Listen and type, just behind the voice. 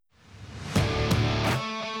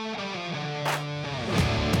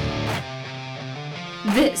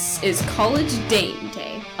This is College Dame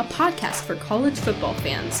Day, a podcast for college football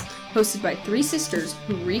fans, hosted by three sisters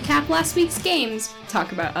who recap last week's games,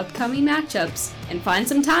 talk about upcoming matchups, and find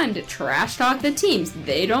some time to trash talk the teams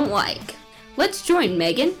they don't like. Let's join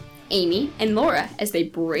Megan, Amy, and Laura as they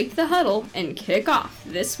break the huddle and kick off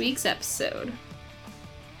this week's episode.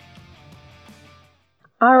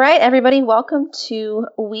 All right, everybody, welcome to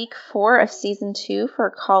week 4 of season 2 for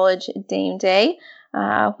College Dame Day.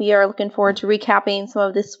 We are looking forward to recapping some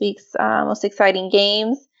of this week's most exciting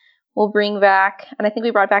games. We'll bring back, and I think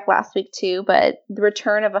we brought back last week too, but the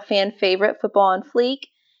return of a fan favorite, Football on Fleek.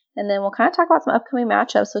 And then we'll kind of talk about some upcoming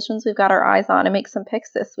matchups, which ones we've got our eyes on, and make some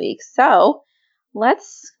picks this week. So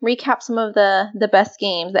let's recap some of the best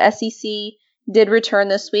games. The SEC did return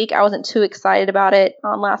this week. I wasn't too excited about it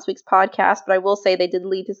on last week's podcast, but I will say they did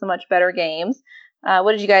lead to some much better games.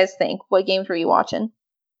 What did you guys think? What games were you watching?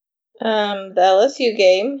 The LSU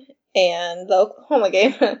game and the Oklahoma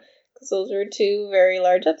game, because those were two very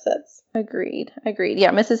large upsets. Agreed. Yeah,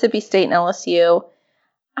 Mississippi State and LSU.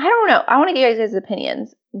 I don't know. I want to get you guys'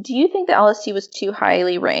 opinions. Do you think that LSU was too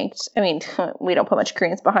highly ranked? I mean, we don't put much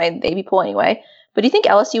credence behind the AP poll anyway, but do you think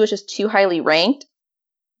LSU was just too highly ranked?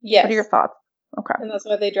 Yes. What are your thoughts? Okay. And that's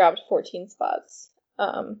why they dropped 14 spots.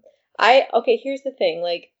 Here's the thing.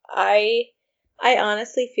 I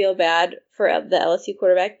honestly feel bad for the LSU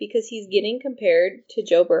quarterback because he's getting compared to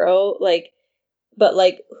Joe Burrow, but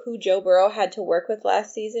who Joe Burrow had to work with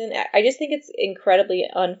last season. I just think it's incredibly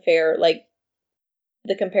unfair,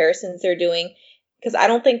 the comparisons they're doing, because I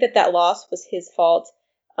don't think that loss was his fault.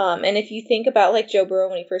 And if you think about Joe Burrow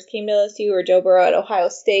when he first came to LSU or Joe Burrow at Ohio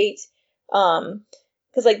State,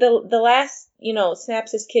 because the last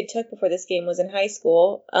snaps this kid took before this game was in high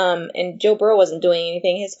school, and Joe Burrow wasn't doing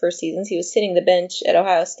anything his first seasons. He was sitting the bench at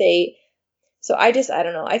Ohio State. So I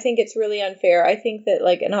don't know. I think it's really unfair. I think that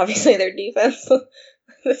and obviously their defense,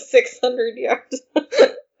 the 600 yards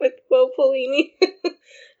with Bo Pelini.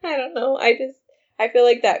 I don't know. I feel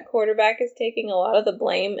like that quarterback is taking a lot of the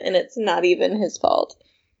blame, and it's not even his fault.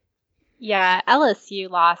 Yeah, LSU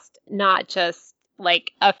lost not just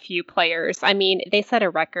a few players. I mean, they set a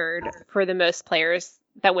record for the most players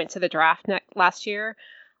that went to the draft last year.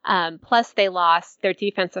 Plus, they lost their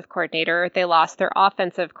defensive coordinator. They lost their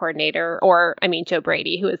offensive coordinator, Joe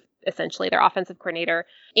Brady, who is essentially their offensive coordinator,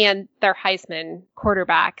 and their Heisman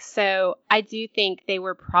quarterback. So I do think they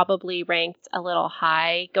were probably ranked a little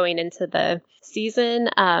high going into the season.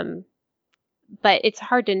 But it's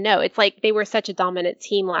hard to know. It's they were such a dominant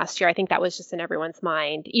team last year. I think that was just in everyone's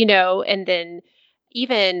mind, and then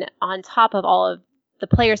even on top of all of the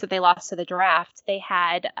players that they lost to the draft, they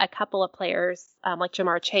had a couple of players like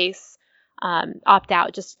Jamar Chase opt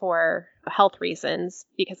out just for health reasons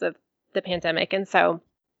because of the pandemic. And so,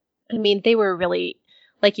 I mean, they were really,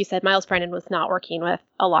 like you said, Miles Brennan was not working with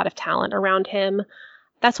a lot of talent around him.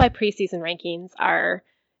 That's why preseason rankings are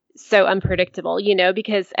so unpredictable,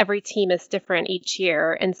 because every team is different each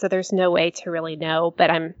year. And so there's no way to really know.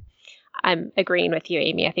 But I'm agreeing with you,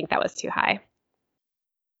 Amy. I think that was too high.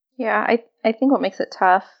 Yeah, I think what makes it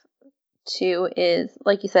tough too is,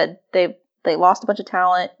 like you said, they lost a bunch of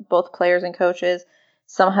talent, both players and coaches.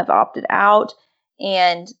 Some have opted out,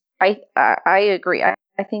 and I agree. I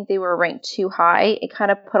think they were ranked too high. It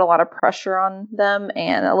kind of put a lot of pressure on them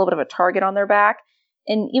and a little bit of a target on their back.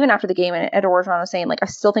 And even after the game, and Ed Orgeron was saying, I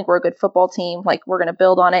still think we're a good football team. We're going to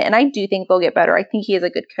build on it, and I do think they'll get better. I think he is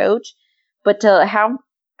a good coach, but to have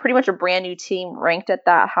pretty much a brand new team ranked at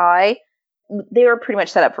that high, they were pretty much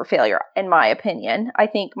set up for failure, in my opinion. I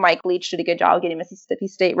think Mike Leach did a good job getting Mississippi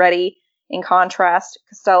State ready. In contrast,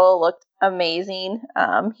 Costello looked amazing.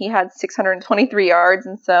 He had 623 yards,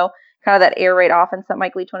 and so kind of that air raid offense that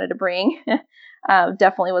Mike Leach wanted to bring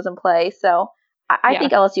definitely was in play. So I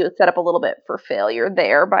think LSU was set up a little bit for failure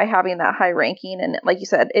there by having that high ranking. And like you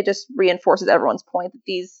said, it just reinforces everyone's point that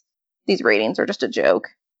these ratings are just a joke.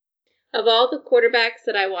 Of all the quarterbacks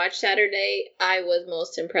that I watched Saturday, I was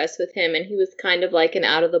most impressed with him, and he was kind of an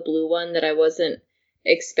out-of-the-blue one that I wasn't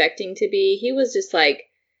expecting to be. He was just,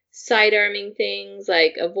 side-arming things,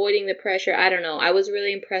 avoiding the pressure. I don't know. I was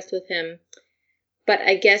really impressed with him. But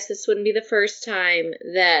I guess this wouldn't be the first time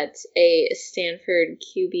that a Stanford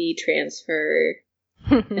QB transfer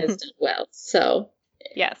has done well. So,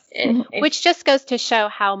 yes. Which just goes to show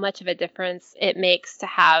how much of a difference it makes to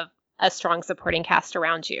have a strong supporting cast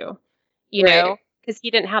around you. Know, because he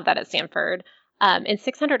didn't have that at Stanford. And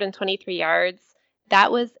 623 yards, that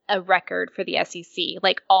was a record for the SEC,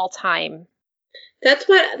 all time. That's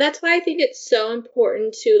why I think it's so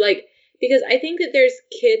important to because I think that there's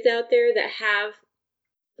kids out there that have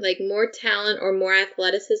more talent or more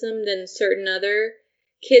athleticism than certain other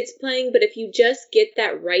kids playing, but if you just get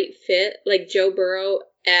that right fit, like Joe Burrow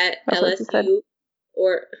at LSU,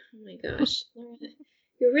 or oh my gosh,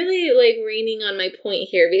 you're really like raining on my point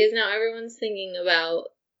here because now everyone's thinking about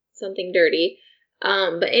something dirty.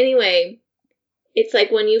 But anyway, it's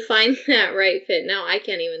like when you find that right fit. Now I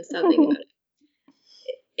can't even stop thinking about it.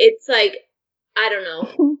 It's like, I don't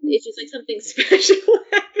know. It's just like something special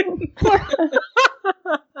happens.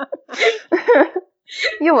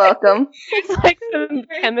 You're welcome. It's like some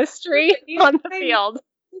chemistry on the field.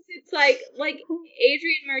 It's like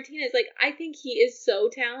Adrian Martinez, like, I think he is so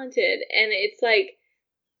talented. And it's like,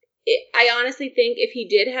 I honestly think if he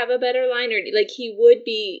did have a better line, or like he would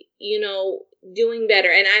be, doing better.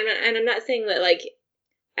 And I'm not saying that, like,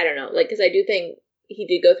 I don't know, like, because I do think he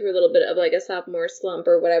did go through a little bit of like a sophomore slump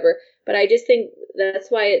or whatever, but I just think that's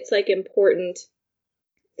why it's like important.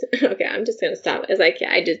 Okay, I'm just gonna stop as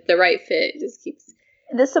the right fit just keeps.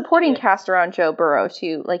 The supporting cast around Joe Burrow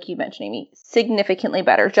too, like you mentioned, Amy, significantly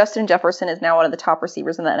better. Justin Jefferson is now one of the top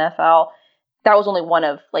receivers in the NFL. That was only one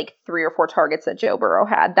of like 3 or 4 targets that Joe Burrow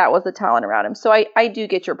had. That was the talent around him. So I do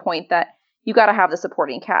get your point that you got to have the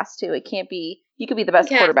supporting cast too. It can't be, you could be the best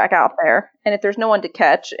quarterback out there, and if there's no one to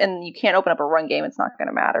catch and you can't open up a run game, it's not going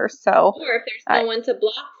to matter. So, or if there's no one to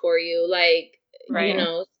block for you, like,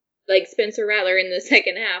 like Spencer Rattler in the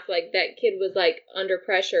second half, like that kid was like under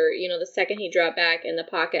pressure, the second he dropped back in the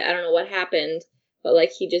pocket. I don't know what happened, but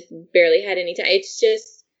like he just barely had any time. It's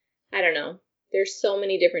just, I don't know. There's so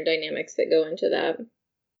many different dynamics that go into that.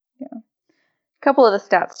 Yeah. A couple of the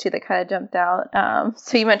stats too that kind of jumped out.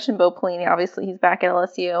 So you mentioned Bo Pelini. Obviously, he's back at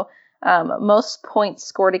LSU. Most points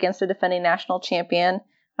scored against a defending national champion,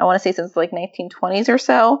 I want to say since like 1920s or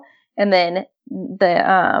so. And then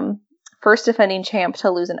the first defending champ to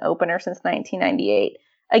lose an opener since 1998.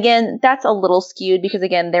 Again, that's a little skewed because,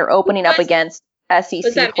 again, they're opening up against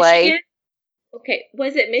SEC play. Michigan? Okay,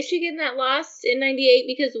 was it Michigan that lost in 98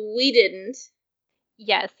 because we didn't?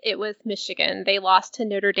 Yes, it was Michigan. They lost to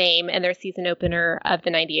Notre Dame in their season opener of the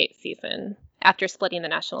 98 season after splitting the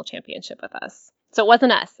national championship with us. So it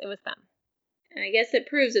wasn't us, it was them. And I guess it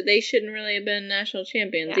proves that they shouldn't really have been national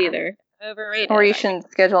champions either. Overrated. Or you shouldn't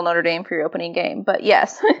schedule Notre Dame for your opening game. But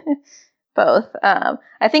yes, both.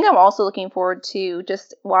 I think I'm also looking forward to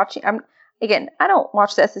just watching. I don't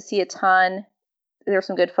watch the SEC a ton. There's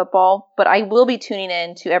some good football, but I will be tuning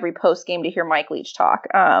in to every post game to hear Mike Leach talk.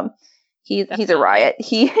 He's a riot.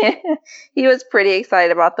 He was pretty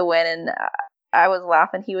excited about the win, and I was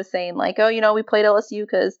laughing. He was saying like, "Oh, we played LSU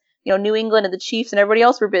because New England and the Chiefs and everybody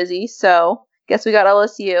else were busy, so guess we got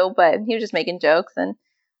LSU." But he was just making jokes, and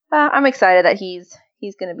I'm excited that he's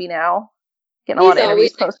going to be now getting a lot of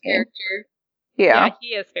interviews post game. Yeah, he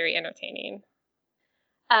is very entertaining.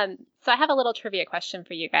 So I have a little trivia question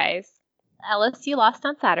for you guys. LSU lost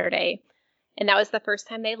on Saturday, and that was the first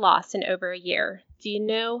time they lost in over a year. Do you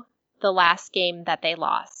know the last game that they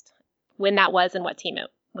lost, when that was, and what team it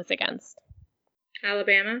was against?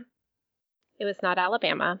 Alabama? It was not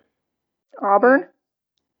Alabama. Auburn?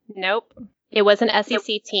 Nope. It was an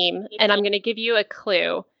SEC team, and I'm going to give you a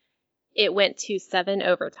clue. It went to 7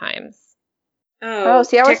 overtimes. Oh,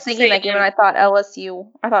 see, I was thinking that game, and I thought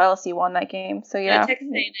LSU won that game. So yeah. Texas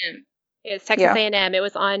A&M. It's Texas A&M. It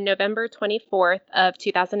was on November 24th of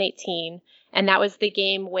 2018, and that was the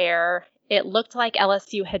game where it looked like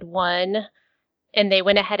LSU had won, and they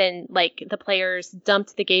went ahead and like the players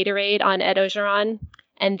dumped the Gatorade on Ed Ogeron,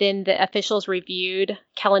 and then the officials reviewed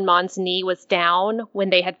Kellen Mond's knee was down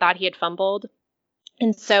when they had thought he had fumbled,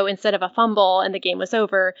 and so instead of a fumble and the game was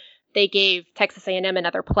over, they gave Texas A&M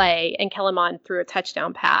another play, and Kellen Mond threw a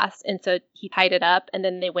touchdown pass, and so he tied it up, and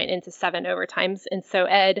then they went into 7 overtimes, and so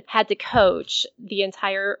Ed had to coach the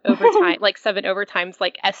entire overtime, like 7 overtimes,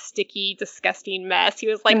 like a sticky, disgusting mess. He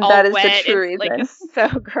was like all wet, and like so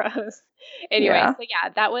gross. Anyway, so yeah,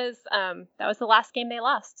 that was the last game they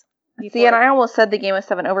lost. See, and I almost said the game was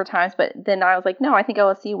 7 overtimes, but then I was like, no, I think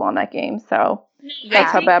LSU won that game, so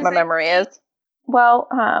that's how bad my memory is. Well,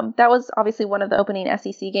 that was obviously one of the opening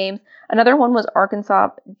SEC games. Another one was Arkansas,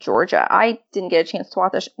 Georgia. I didn't get a chance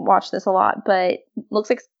to watch this a lot, but looks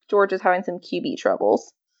like Georgia's having some QB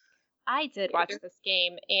troubles. I did watch this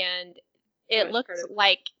game, and it looked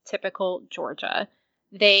like typical Georgia.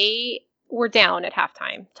 They were down at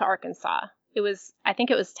halftime to Arkansas. I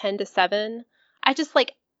think it was 10-7.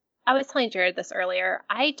 I was telling Jared this earlier.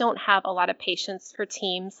 I don't have a lot of patience for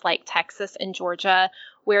teams like Texas and Georgia,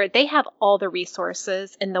 where they have all the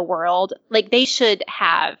resources in the world. Like they do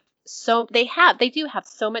have so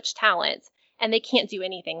much talent, and they can't do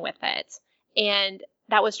anything with it. And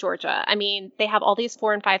that was Georgia. I mean, they have all these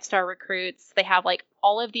 4- and 5-star recruits. They have like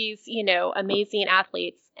all of these, amazing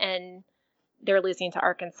athletes, and they're losing to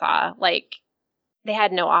Arkansas. Like, they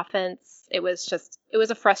had no offense. It was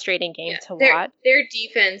a frustrating game to watch. Their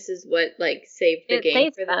defense is what like saved the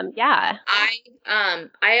game for them. Yeah. I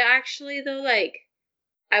actually though, like,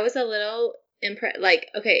 I was a little impressed. Like,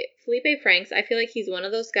 okay, Felipe Franks, I feel like he's one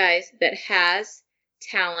of those guys that has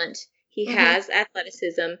talent. He has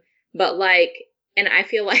athleticism, but like, and I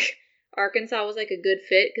feel like Arkansas was like a good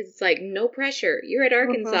fit because it's like no pressure. You're at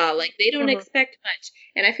Arkansas, like they don't expect much.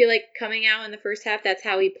 And I feel like coming out in the first half, that's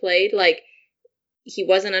how he played. Like, he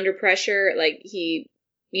wasn't under pressure. Like, he,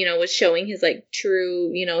 you know, was showing his like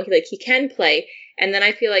true, you know, he can play. And then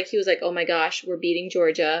I feel like he was like, oh my gosh, we're beating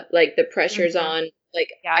Georgia. Like, the pressure's on. Like,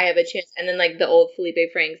 I have a chance. And then like the old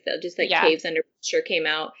Felipe Franks that just like caves under pressure came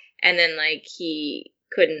out. And then like he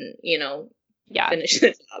couldn't, you know, finish the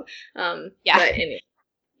job. But anyway.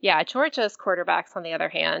 Yeah, Georgia's quarterbacks, on the other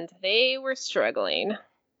hand, they were struggling.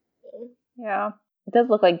 Yeah. It does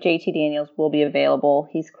look like JT Daniels will be available.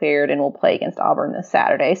 He's cleared and will play against Auburn this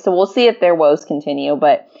Saturday. So we'll see if their woes continue.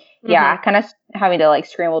 But yeah, kind of having to like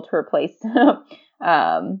scramble to replace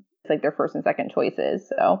it's like their first and second choices.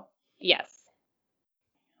 So yes.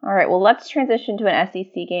 All right. Well, let's transition to an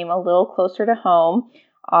SEC game a little closer to home.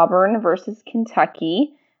 Auburn versus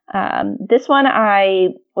Kentucky. This one I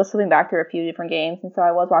was flipping back through a few different games, and so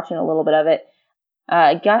I was watching a little bit of it.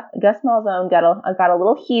 Gus Malzahn got a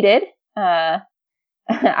little heated.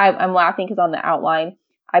 I'm laughing because on the outline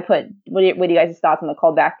I put what are you guys' thoughts on the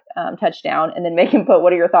callback touchdown, and then Megan put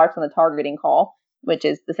what are your thoughts on the targeting call, which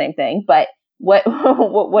is the same thing. But what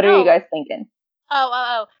are you guys thinking?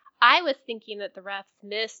 Oh! I was thinking that the refs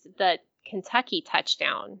missed the Kentucky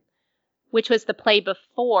touchdown, which was the play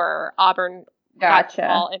before Auburn got the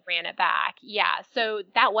ball and ran it back. Yeah, so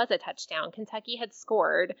that was a touchdown. Kentucky had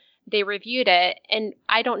scored. They reviewed it, and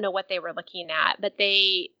I don't know what they were looking at, but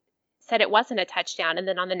they said it wasn't a touchdown. And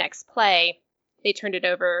then on the next play, they turned it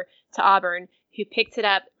over to Auburn, who picked it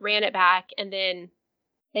up, ran it back, and then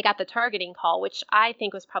they got the targeting call, which I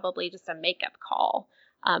think was probably just a makeup call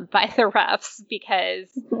by the refs because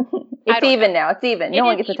it's even now. It's even. No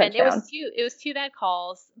one gets a touchdown. It was two bad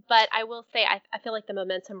calls, but I will say I feel like the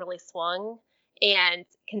momentum really swung, and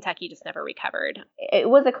Kentucky just never recovered. It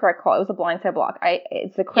was a correct call. It was a blindside block.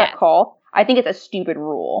 It's a correct call. I think it's a stupid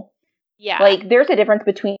rule. Yeah. Like, there's a difference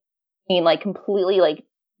between like completely like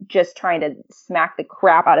just trying to smack the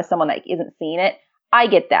crap out of someone that isn't seeing it. I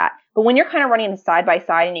get that. But when you're kind of running side by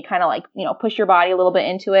side and you kind of like, you know, push your body a little bit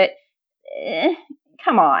into it,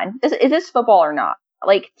 come on. Is this football or not?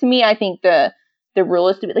 Like, to me, I think the rule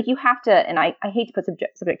is to be like, you have to, and I hate to put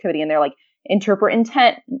subjectivity in there, like interpret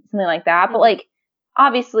intent, something like that. But like,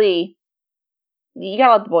 obviously, you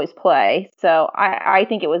gotta let the boys play. So I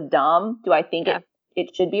think it was dumb. Do I think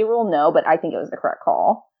it should be a rule? No, but I think it was the correct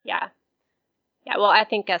call. Yeah. Yeah, well, I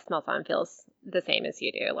think Gus Malzahn feels the same as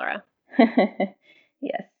you do, Laura.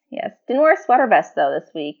 Yes. Didn't wear a sweater vest, though, this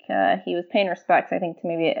week. He was paying respects, I think, to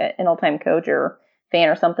maybe an old-time coach or fan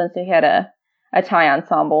or something, so he had a tie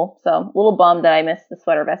ensemble. So a little bummed that I missed the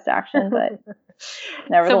sweater vest action, but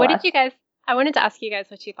nevertheless. So what did you guys... I wanted to ask you guys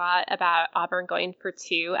what you thought about Auburn going for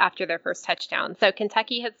 2 after their first touchdown. So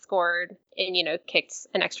Kentucky had scored and, you know, kicked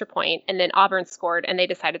an extra point, and then Auburn scored, and they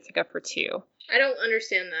decided to go for 2. I don't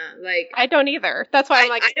understand that. Like, I don't either. That's why I'm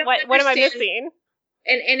like, what am I missing?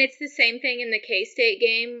 And it's the same thing in the K-State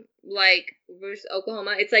game, like, versus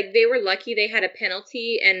Oklahoma. It's like they were lucky they had a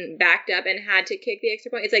penalty and backed up and had to kick the extra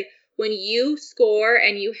point. It's like, when you score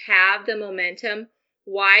and you have the momentum,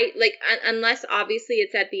 why, like, unless obviously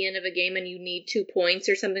it's at the end of a game and you need 2 points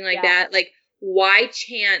or something like that, like, why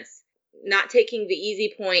chance not taking the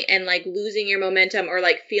easy point and, like, losing your momentum or,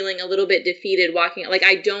 like, feeling a little bit defeated walking, like,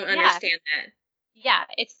 I don't understand that. Yeah,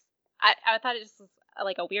 I thought it just was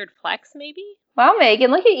like a weird flex, maybe. Wow,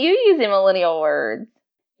 Megan, look at you using millennial words.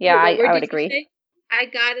 Yeah, I would agree. I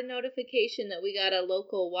got a notification that we got a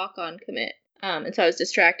local walk-on commit, and so I was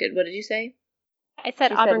distracted. What did you say? I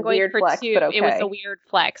said Auburn going for flex, 2. Okay. It was a weird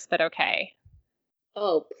flex, but okay.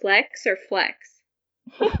 Oh, plex or flex?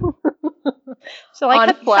 So like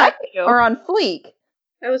on flex or on fleek?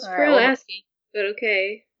 I was asking, but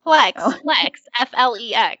okay. Flex, Flex.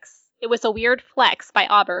 It was a weird flex by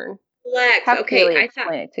Auburn. Flex. Okay, I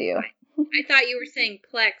thought it to you. I thought you were saying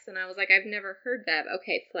plex, and I was like, I've never heard that.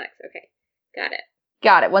 Okay, flex. Okay, got it.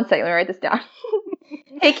 Got it. 1 second, let me write this down.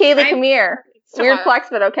 Hey, Kaylee, come here. Weird flex,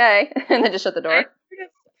 but okay. And then just shut the door. I heard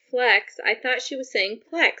of flex. I thought she was saying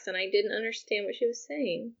plex, and I didn't understand what she was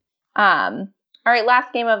saying. All right,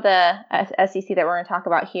 last game of the SEC that we're going to talk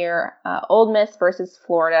about here. Ole Miss versus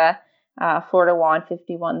Florida. Florida won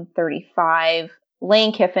 51-35.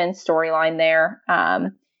 Lane Kiffin's storyline there.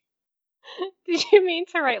 Did you mean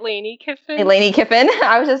to write Lane Kiffin? Lane Kiffin.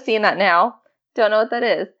 I was just seeing that now. Don't know what that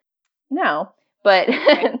is. No. But,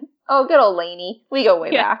 oh, good old Laney. We go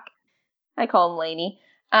way back. I call him Laney.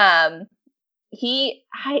 And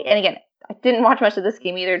again, I didn't watch much of this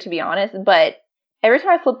game either, to be honest, but every time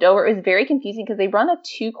I flipped over, it was very confusing because they run a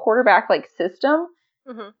 2-quarterback system.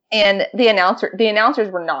 Mm-hmm. And the announcers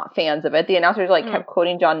were not fans of it. The announcers kept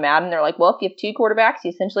quoting John Madden. They're like, well, if you have 2 quarterbacks,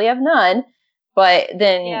 you essentially have none. But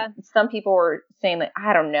then some people were saying that,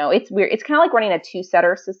 I don't know, it's weird. It's kind of like running a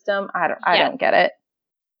 2-setter system. I don't get it.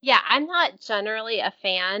 Yeah, I'm not generally a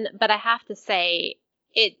fan, but I have to say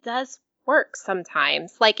it does work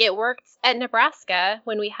sometimes. It worked at Nebraska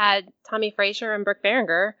when we had Tommy Frazier and Brooke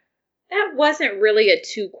Behringer. That wasn't really a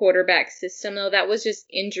 2-quarterback system, though. That was just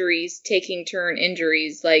injuries, taking turn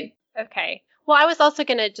injuries. Okay. Well, I was also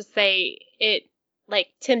going to just say it,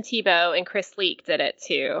 Tim Tebow and Chris Leak did it,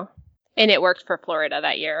 too. And it worked for Florida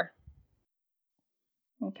that year.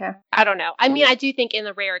 Okay. I don't know. I mean, I do think in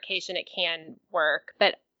the rare occasion it can work,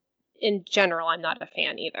 but in general, I'm not a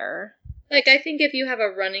fan either. I think if you have a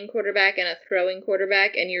running quarterback and a throwing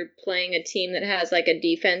quarterback and you're playing a team that has, a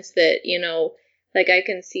defense that, I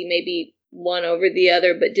can see maybe one over the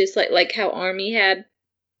other, but just like how Army had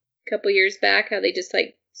a couple years back, how they just,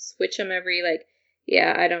 switch them every,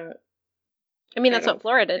 I don't... I mean, that's what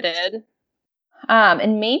Florida did.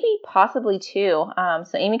 And maybe possibly too.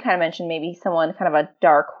 So Amy kind of mentioned maybe someone kind of a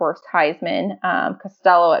dark horse Heisman,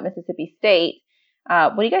 Costello at Mississippi State.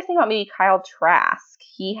 What do you guys think about maybe Kyle Trask?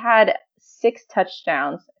 He had 6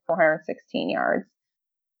 touchdowns, 416 yards.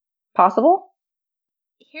 Possible?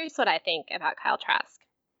 Here's what I think about Kyle Trask.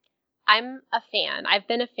 I'm a fan. I've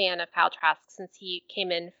been a fan of Kyle Trask since he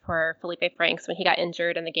came in for Felipe Franks when he got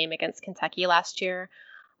injured in the game against Kentucky last year.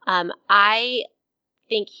 I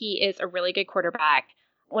think he is a really good quarterback.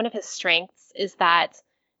 One of his strengths is that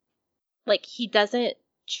he doesn't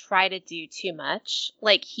try to do too much.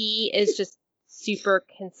 He is just super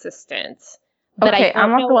consistent. But okay,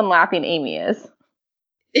 I'm not the one laughing. Amy is.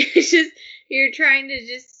 It's just you're trying to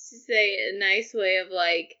just say a nice way of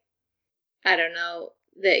I don't know,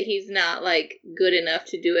 that he's not good enough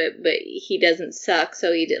to do it, but he doesn't suck,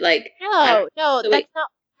 so he did No, that's not.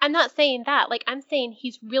 I'm not saying that. I'm saying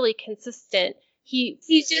he's really consistent.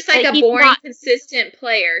 He's just a boring, consistent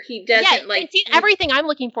player. He doesn't he's everything I'm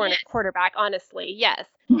looking for in a quarterback. Honestly, yes.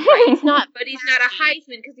 He's not, but he's not a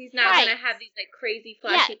Heisman because he's not going to have these crazy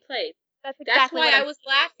flashy plays. That's why I was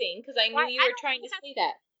laughing because I knew you were trying to say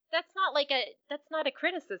that. That's not a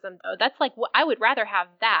criticism though. That's I would rather have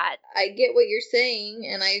that. I get what you're saying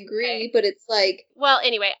and I agree, but it's well,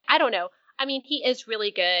 anyway, I don't know. I mean, he is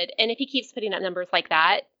really good, and if he keeps putting up numbers like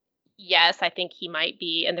that, yes, I think he might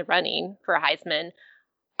be in the running for a Heisman.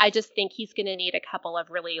 I just think he's going to need a couple of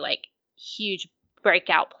really huge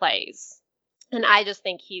breakout plays. And I just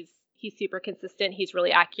think he's super consistent. He's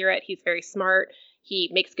really accurate. He's very smart. He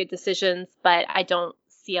makes good decisions, but I don't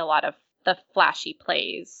see a lot of the flashy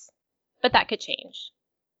plays. But that could change.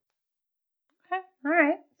 Okay. All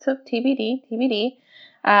right. So TBD.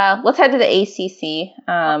 Let's head to the ACC.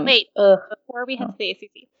 Wait, before we head to the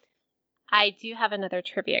ACC, I do have another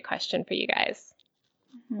trivia question for you guys.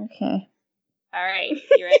 Okay. All right.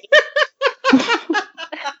 You ready?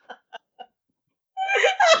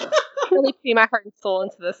 Really putting my heart and soul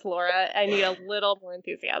into this, Laura. I need a little more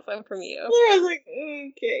enthusiasm from you. Laura's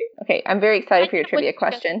okay. Okay, I'm very excited for your trivia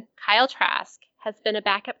question. Kyle Trask has been a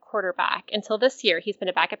backup quarterback. Until this year, he's been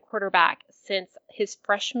a backup quarterback since his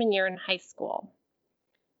freshman year in high school.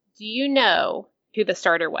 Do you know who the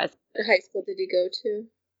starter was? What high school did he go to?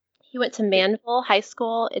 He went to Manville High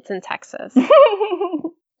School. It's in Texas.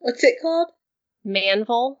 What's it called?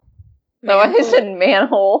 Manville. No, I said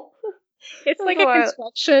manhole. It's like a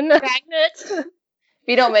construction magnet. If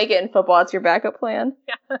you don't make it in football, it's your backup plan.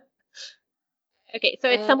 Yeah. Okay, so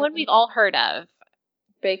it's someone we've all heard of.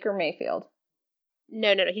 Baker Mayfield.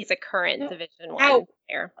 No. He's a current Division I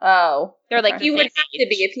player. Oh. They're he would have to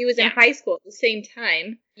be if he was in high school at the same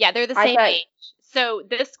time. Yeah, they're the same age. So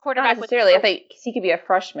this quarterback not necessarily. I think he could be a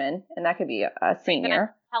freshman, and that could be a senior.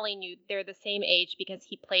 I'm telling you, they're the same age because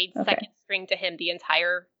he played second string to him the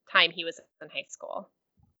entire time he was in high school.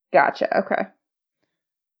 Gotcha. Okay.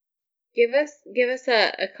 Give us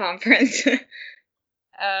a conference.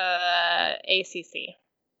 ACC.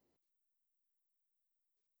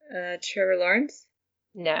 Trevor Lawrence?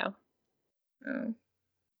 No. Oh.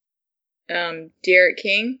 Derek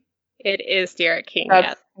King? It is Derek King.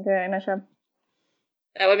 Yes. Okay, nice job.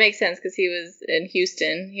 That would make sense because he was in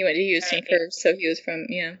Houston. He went to Houston first, so he was from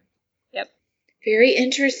Yep. Very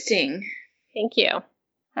interesting. Thank you.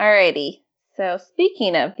 Alrighty. So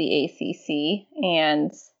speaking of the ACC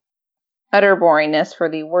and utter boringness for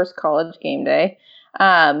the worst college game day.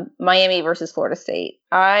 Miami versus Florida State.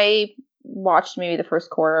 I watched maybe the first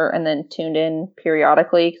quarter and then tuned in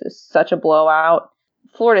periodically because it was such a blowout.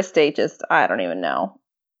 Florida State just, I don't even know.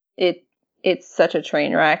 It's such a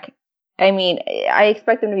train wreck. I mean, I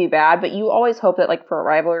expect them to be bad, but you always hope that, like, for a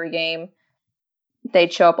rivalry game,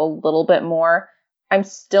 they'd show up a little bit more. I'm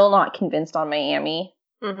still not convinced on Miami.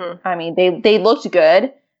 Mm-hmm. I mean, they looked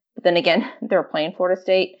good, but then again, they're playing Florida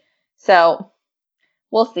State. So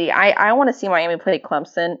we'll see. I want to see Miami play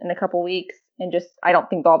Clemson in a couple weeks, and just, I don't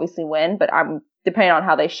think they'll obviously win, but I'm depending on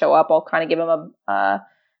how they show up, I'll kind of give them a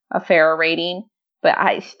fairer rating. But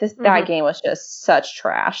that game was just such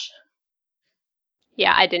trash.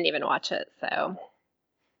 Yeah, I didn't even watch it, so.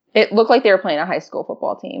 It looked like they were playing a high school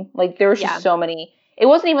football team. Like, there was just so many. It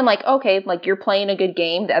wasn't even like, okay, like, you're playing a good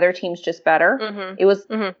game, the other team's just better. Mm-hmm. It was,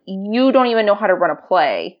 you don't even know how to run a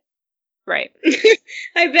play. Right.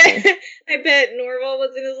 I bet Norval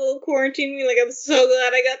was in his little quarantine being like, I'm so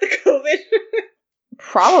glad I got the COVID.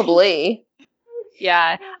 Probably.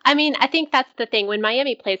 Yeah. I mean, I think that's the thing. When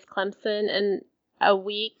Miami plays Clemson in a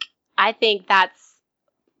week, I think that's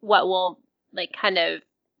what will, like, kind of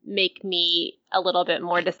make me a little bit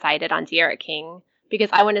more decided on De'Aaron King, because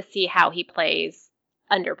I want to see how he plays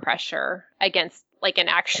under pressure against, like, an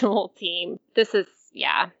actual team.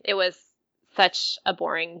 It was such a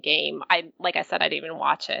boring game. Like I said, I didn't even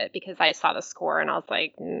watch it because I saw the score and I was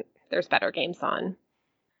like, there's better games on.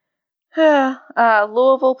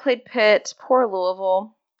 Louisville played Pitt. Poor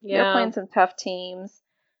Louisville. Yeah. They're playing some tough teams.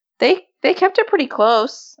 They kept it pretty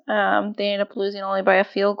close. They ended up losing only by a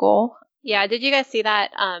field goal. Yeah, did you guys see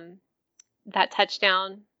that that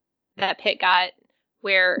touchdown that Pitt got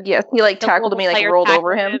where yes, he like tackled him, he like rolled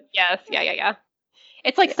over him. Yes, yeah.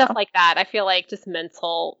 It's like stuff like that. I feel like just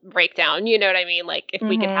mental breakdown, you know what I mean? Like if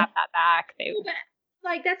we could have that back,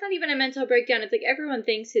 like that's not even a mental breakdown. It's like everyone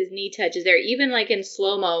thinks his knee touches there. Even like in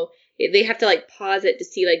slow-mo, they have to like pause it to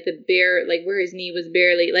see like like where his knee was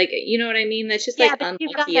barely, like, you know what I mean? That's just like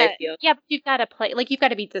unlucky, I feel. Yeah, but you've got to play, like, you've got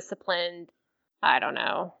to be disciplined. I don't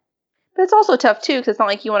know. But it's also tough too, because it's not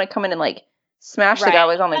like you want to come in and like smash the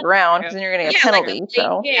guy who's on the ground, because then you're gonna get a penalty. Like,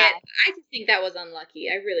 so yeah, I just think that was unlucky.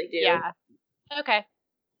 I really do. Yeah. Okay.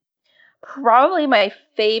 Probably my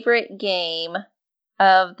favorite game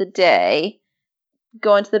of the day,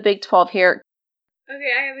 going to the Big 12 here.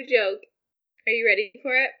 Okay, I have a joke. Are you ready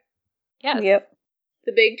for it? Yes. Yep.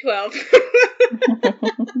 The Big 12.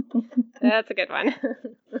 That's a good one.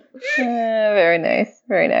 Very nice.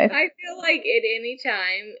 Very nice. I feel like at any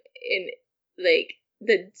time in, like,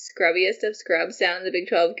 the scrubbiest of scrubs down in the Big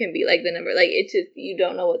 12 can be, like, the number. Like, it's just, you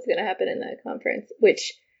don't know what's going to happen in that conference,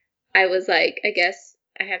 which I was like, I guess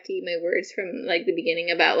I have to eat my words from, like, the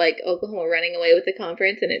beginning about, like, Oklahoma running away with the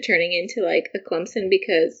conference and it turning into, like, a Clemson,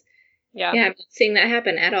 because, I'm not seeing that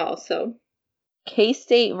happen at all, so.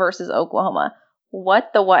 K-State versus Oklahoma.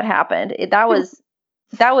 What happened? That was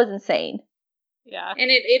insane. Yeah. And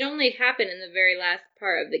it only happened in the very last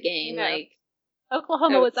part of the game. Yeah. Like,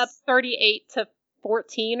 Oklahoma was up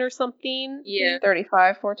 38-14 or something. Yeah.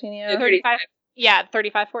 35-14, yeah. 35. Yeah,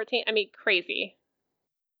 35-14. I mean, crazy.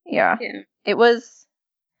 Yeah. It was,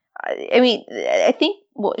 I mean, I think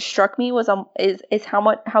what struck me was is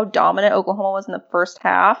how dominant Oklahoma was in the first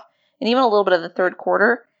half and even a little bit of the third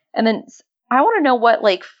quarter. And then I want to know what,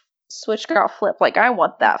 like, switch got flipped. Like, I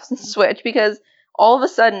want that switch, because all of a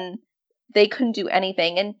sudden they couldn't do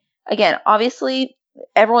anything. And again, obviously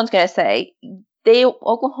everyone's going to say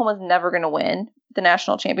Oklahoma's never going to win the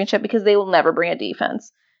national championship because they will never bring a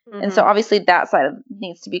defense. Mm-hmm. And so obviously that side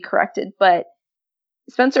needs to be corrected. But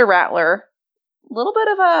Spencer Rattler, a little bit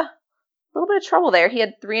of trouble there. He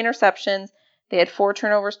had 3 interceptions. They had 4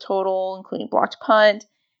 turnovers total, including blocked punt.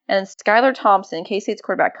 And Skylar Thompson, K-State's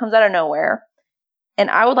quarterback, comes out of nowhere. And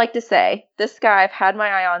I would like to say, this guy I've had my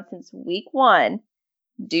eye on since week 1,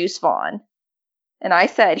 Deuce Vaughn. And I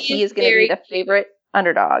said he is going to be the favorite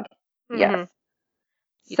underdog. Mm-hmm. Yes.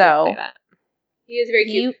 You so he is very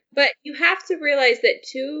cute. But you have to realize that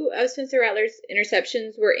 2 of Spencer Rattler's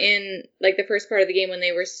interceptions were in, like, the first part of the game when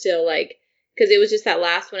they were still, like, because it was just that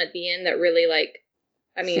last one at the end that really, like,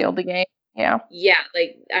 I mean, sealed the game. Yeah. Yeah,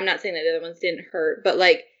 like, I'm not saying that the other ones didn't hurt, but,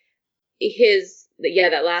 like,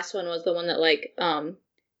 that last one was the one that, like,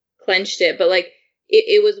 clenched it. But, like,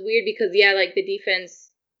 it was weird because, like, the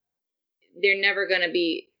defense, they're never going to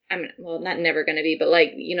be, not never going to be, but,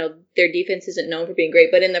 like, you know, their defense isn't known for being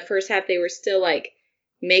great. But in the first half, they were still, like,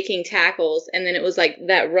 making tackles. And then it was, like,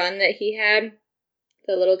 that run that he had,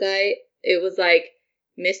 the little guy, it was, like,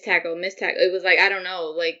 missed tackle. It was, like, I don't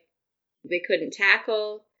know, like, they couldn't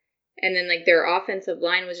tackle. And then, like, their offensive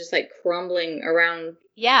line was just, like, crumbling around.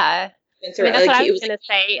 Yeah. I mean, that's what I was going to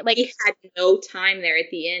say. Like, he had no time there at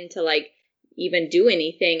the end to, like, even do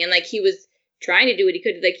anything. And, like, he was trying to do what he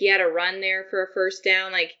could. Like, he had a run there for a first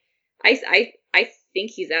down. Like, I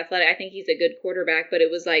think he's athletic. I think he's a good quarterback, but it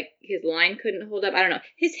was like his line couldn't hold up. I don't know.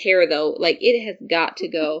 His hair, though, like, it has got to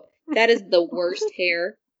go. That is the worst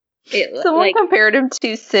hair. Someone compared him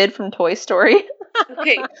to Sid from Toy Story.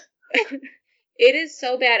 Okay. It is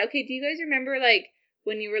so bad. Okay, do you guys remember, like,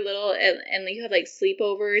 when you were little and you had, like,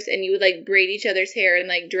 sleepovers and you would, like, braid each other's hair and,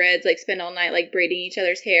 like, dreads, like, spend all night, like, braiding each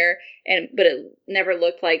other's hair, but it never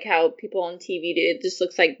looked like how people on TV do. It just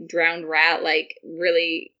looks like drowned rat, like,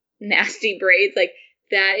 really nasty braids. Like,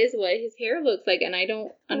 that is what his hair looks like, and I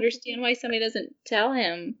don't understand why somebody doesn't tell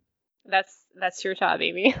him. That's your job,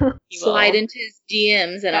 Amy. Slide into his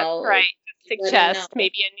DMs and I'll right. Suggest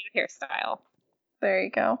maybe a new hairstyle. There you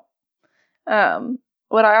go.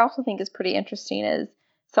 What I also think is pretty interesting is,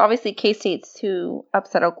 so obviously K-State's who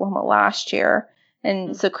upset Oklahoma last year,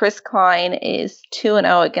 and so Chris Klein is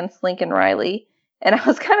 2-0 against Lincoln Riley. And I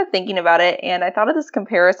was kind of thinking about it, and I thought of this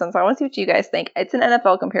comparison, so I want to see what you guys think. It's an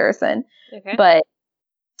NFL comparison, but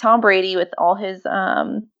Tom Brady with all his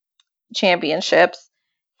championships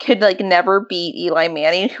could, like, never beat Eli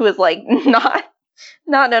Manning, who is, like, not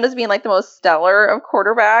known as being, like, the most stellar of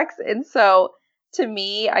quarterbacks. And so to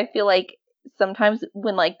me, I feel like sometimes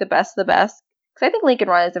when, like, the best, because I think Lincoln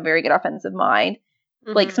Riley has a very good offensive mind.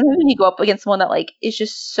 Like, sometimes when you go up against someone that, like, is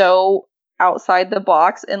just so outside the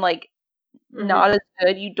box and, like, not as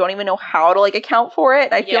good, you don't even know how to, like, account for it.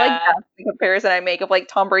 And I feel like that's the comparison I make of, like,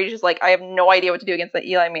 Tom Brady's just, like, I have no idea what to do against that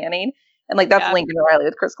Eli Manning. And, like, that's Lincoln Riley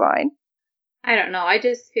with Chris Klein. I don't know. I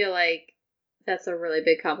just feel like that's a really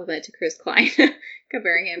big compliment to Chris Klein,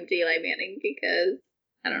 comparing him to Eli Manning, because,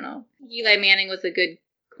 I don't know. Eli Manning was a good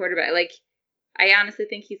quarterback. Like, I honestly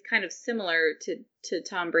think he's kind of similar to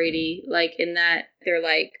Tom Brady, like, in that they're,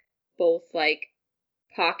 like, both, like,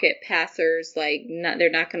 pocket passers. Like,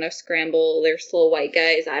 they're not going to scramble. They're slow white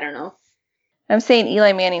guys. I don't know. I'm saying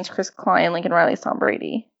Eli Manning's Chris Klein, Lincoln Riley's Tom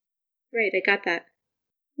Brady. Right, I got that.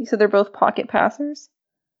 You said they're both pocket passers?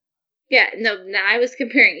 Yeah, no, I was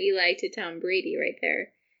comparing Eli to Tom Brady right there.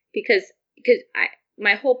 Because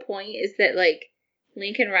my whole point is that, like,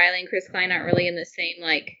 Lincoln Riley and Chris Klein aren't really in the same,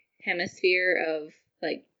 like, hemisphere of,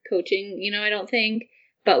 like, coaching, you know, I don't think.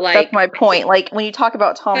 But, like, that's my point. Like, when you talk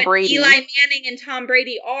about Tom Brady, Eli Manning and Tom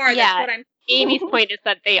Brady are. Yeah, that's what I'm. Amy's point is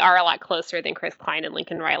that they are a lot closer than Chris Klein and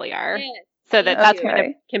Lincoln Riley are. Yes. So that's where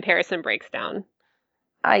the comparison breaks down.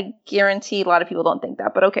 I guarantee a lot of people don't think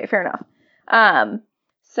that, but okay, fair enough.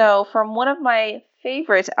 So from one of my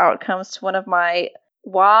favorite outcomes to one of my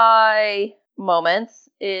why moments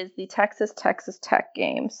is the Texas Tech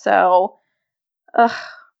game. So,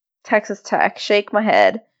 Texas Tech, shake my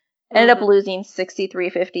head. Ended up losing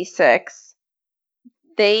 63-56.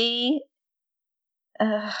 They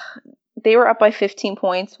were up by 15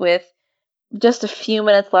 points with just a few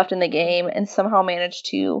minutes left in the game and somehow managed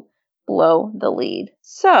to blow the lead.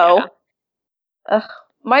 So,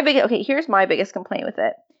 here's my biggest complaint with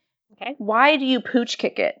it. Okay. Why do you pooch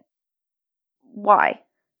kick it? Why?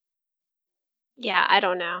 Yeah, I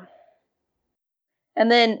don't know. And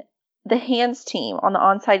then the hands team on the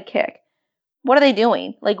onside kick. What are they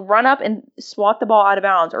doing? Like, run up and swat the ball out of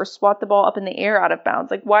bounds or swat the ball up in the air out of bounds.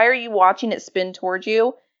 Like, why are you watching it spin towards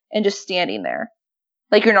you and just standing there?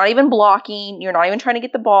 Like, you're not even blocking. You're not even trying to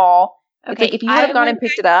get the ball. Okay. It's like, if you would have gone and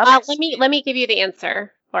picked it up. Let me give you the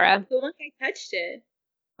answer, Laura. The one guy touched it.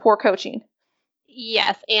 Poor coaching.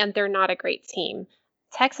 Yes, and they're not a great team.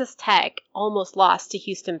 Texas Tech almost lost to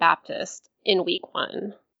Houston Baptist in week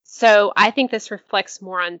 1. So I think this reflects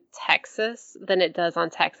more on Texas than it does on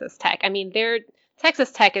Texas Tech. I mean,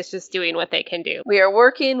 Texas Tech is just doing what they can do. We are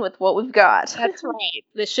working with what we've got. That's right.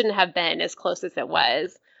 This shouldn't have been as close as it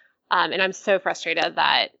was. And I'm so frustrated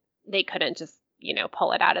that they couldn't just,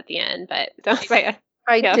 pull it out at the end. But don't say it.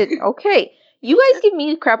 I didn't. Okay. You guys give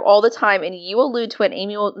me crap all the time, and you allude to it.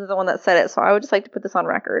 Amy was the one that said it, so I would just like to put this on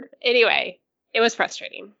record. Anyway, it was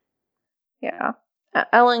frustrating. Yeah.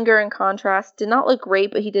 Ellinger, in contrast, did not look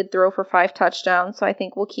great, but he did throw for 5 touchdowns, so I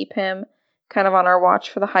think we'll keep him kind of on our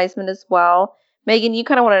watch for the Heisman as well. Megan, you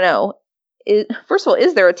kind of want to know, first of all,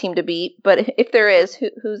 is there a team to beat? But if there is,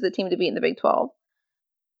 who's the team to beat in the Big 12?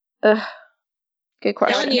 Good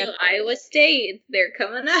question. I'm telling you, Iowa State, they're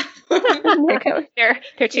coming up.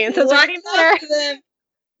 Their chances are getting better.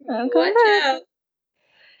 Watch out.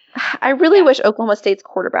 I really wish Oklahoma State's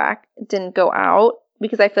quarterback didn't go out,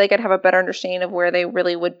 because I feel like I'd have a better understanding of where they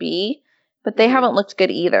really would be. But they haven't looked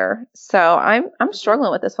good either. So I'm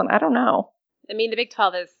struggling with this one. I don't know. I mean, the Big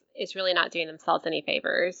 12 is really not doing themselves any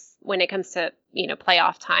favors when it comes to,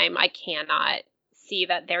 playoff time. I cannot see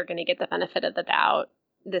that they're going to get the benefit of the doubt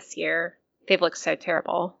this year. They've looked so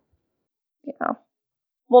terrible. Yeah.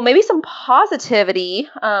 Well, maybe some positivity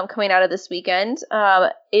coming out of this weekend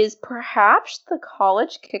is perhaps the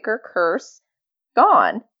college kicker curse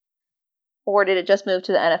gone. Or did it just move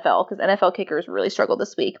to the NFL? Because NFL kickers really struggled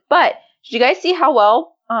this week. But did you guys see how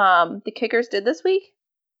well the kickers did this week?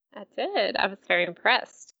 I did. I was very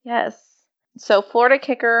impressed. Yes. So Florida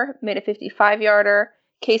kicker made a 55-yarder.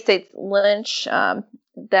 K-State's Lynch, that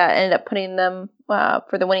ended up putting them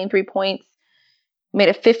for the winning 3 points, made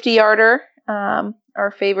a 50-yarder.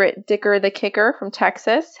 Our favorite Dicker the kicker from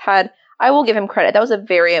Texas I will give him credit. That was a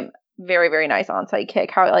very, very, very nice onside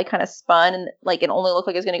kick. How it kind of spun and it only looked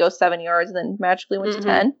like it was going to go 7 yards and then magically went to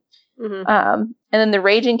 10. Mm-hmm. And then the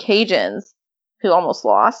Raging Cajuns, who almost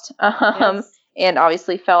lost, Yes. and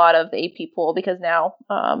obviously fell out of the AP pool because now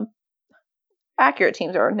accurate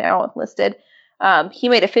teams are now listed. He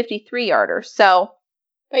made a 53-yarder. So.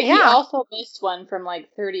 But Yeah. he also missed one from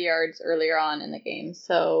 30 yards earlier on in the game,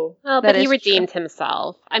 so... Well, That but he is redeemed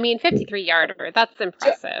himself. I mean, 53-yarder, that's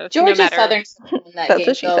impressive. Georgia no matter... Southern in that That's game,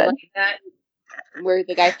 what she though, said. that where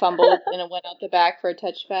the guy fumbled and it went out the back for a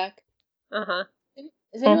touchback. Uh-huh.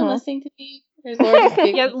 Is anyone Mhm. listening to me? Or is Laura just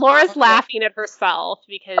giving Yeah, me Laura's okay. laughing at herself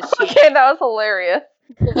because she... Okay, that was hilarious.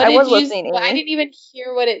 What I did was you- listening, I Amy. didn't even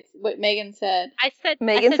hear what Megan said.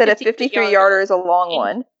 Megan said a 53-yarder is a long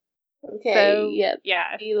one. Okay, So, yeah.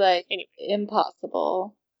 yeah. Be Anyway.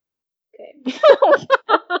 impossible. Okay.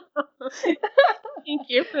 Thank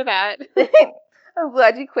you for that. I'm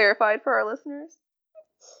glad you clarified for our listeners.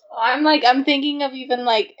 I'm thinking of even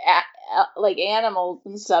animals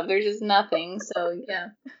and stuff. There's just nothing. So yeah.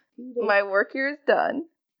 My work here is done.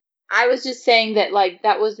 I was just saying that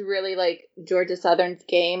that was really Georgia Southern's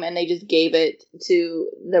game, and they just gave it to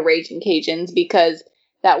the Raging Cajuns because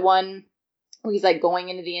that one where he's going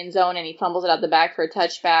into the end zone and he fumbles it out the back for a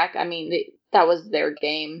touchback. I mean, that was their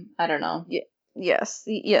game. I don't know. Yes.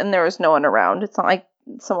 Yeah, and there was no one around. It's not like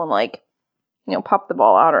someone popped the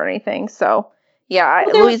ball out or anything. So yeah,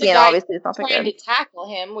 Well, there was a Louisiana guy obviously is not that trying good. to tackle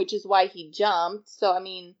him, which is why he jumped. So I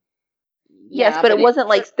mean, Yes, yeah, but it wasn't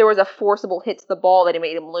there was a forcible hit to the ball that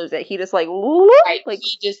made him lose it. He just right. he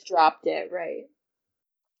He just dropped it, right?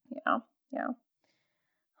 Yeah.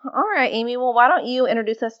 All right, Amy. Well, why don't you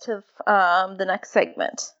introduce us to the next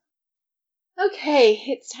segment? Okay,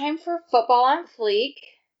 it's time for Football on Fleek,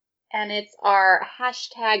 and it's our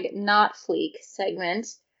 #NotFleek segment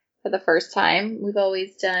for the first time. We've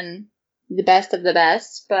always done the best of the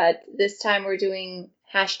best, but this time we're doing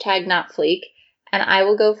 #NotFleek, and I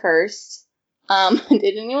will go first.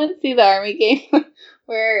 Did anyone see the Army game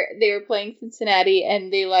where they were playing Cincinnati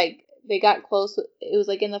and they got close? It was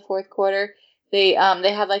in the fourth quarter. They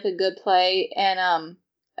had a good play, and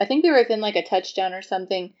I think they were within a touchdown or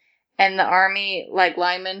something. And the Army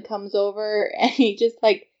lineman comes over and he just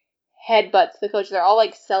headbutts the coach. They're all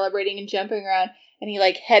celebrating and jumping around, and he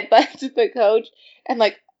headbutts the coach, and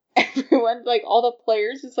everyone's all the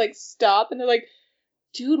players just stop and they're like,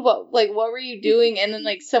 dude, what were you doing? And then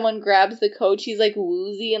someone grabs the coach. He's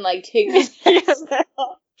woozy and takes his headset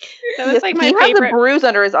off. That was my he has a favorite. bruise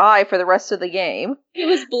under his eye for the rest of the game. He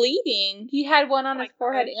was bleeding. He had one on Oh his my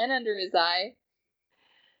forehead gosh. and under his eye.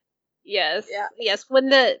 Yes. Yeah. Yes. When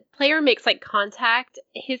the player makes contact,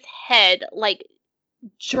 his head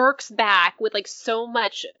jerks back with so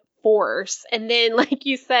much force. And then, like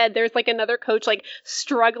you said, there's another coach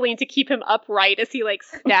struggling to keep him upright as he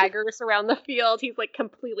staggers around the field. He's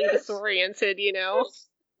completely disoriented,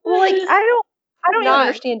 Well, I don't Not-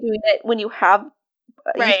 understand doing it when you have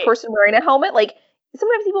Right. each person wearing a helmet.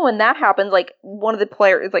 Sometimes even when that happens, one of the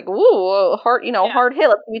players is ooh, hard, hard hit.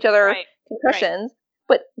 Let's give each other Right. concussions.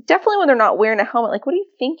 But definitely when they're not wearing a helmet, what are you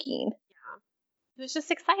thinking? He was just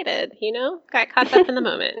excited, got caught up in the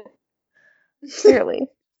moment. Clearly.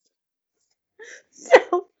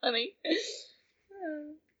 So funny.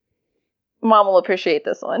 Mom will appreciate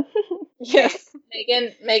this one. Yes.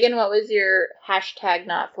 Megan, what was your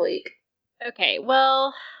 #NotFleek? Okay,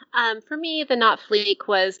 well, for me, the not fleek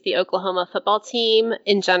was the Oklahoma football team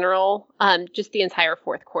in general, just the entire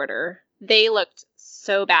fourth quarter. They looked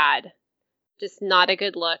so bad. Just not a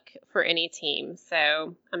good look for any team.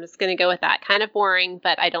 So I'm just going to go with that. Kind of boring,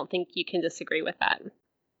 but I don't think you can disagree with that.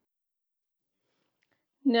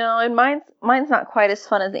 No, and mine's not quite as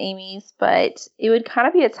fun as Amy's, but it would kind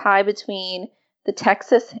of be a tie between the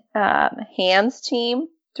Texas hands team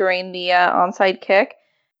during the onside kick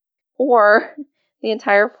or the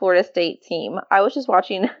entire Florida State team. I was just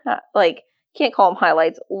watching, can't call them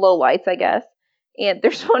highlights, lowlights, I guess. And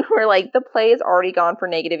there's one where the play is already gone for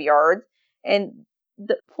negative yards, and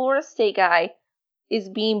the Florida State guy is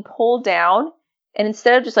being pulled down, And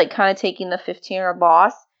instead of just like kind of taking the 15-yard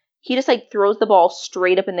loss, he just like throws the ball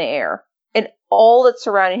straight up in the air. And all that's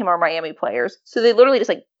surrounding him are Miami players. So they literally just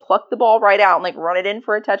like pluck the ball right out and like run it in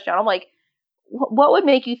for a touchdown. I'm like, what would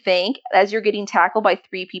make you think as you're getting tackled by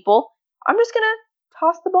 3 people, I'm just going to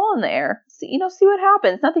toss the ball in the air. See what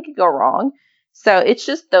happens. Nothing could go wrong. So it's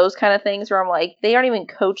just those kind of things where I'm like, they aren't even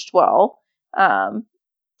coached well.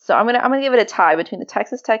 So I'm gonna give it a tie between the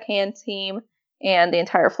Texas Tech hand team and the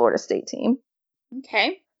entire Florida State team.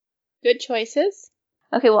 Okay. Good choices.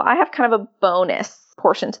 Okay, well, I have kind of a bonus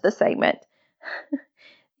portion to the segment.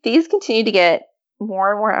 These continue to get more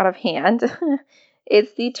and more out of hand.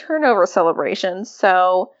 It's the turnover celebration.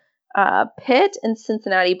 So Pitt and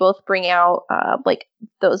Cincinnati both bring out like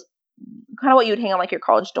those kind of what you would hang on like your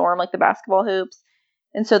college dorm, like the basketball hoops.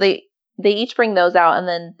 And so they each bring those out, and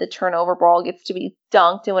then the turnover ball gets to be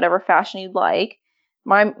dunked in whatever fashion you'd like.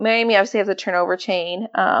 Miami obviously has a turnover chain.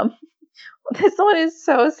 This one is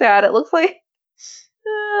so sad. It looks like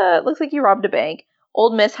you robbed a bank.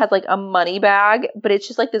 Old Miss has like a money bag, but it's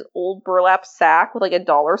just like this old burlap sack with like a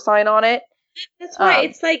dollar sign on it. That's why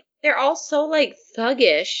it's like they're all so like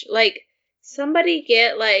thuggish. Like somebody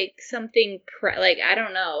get like something like I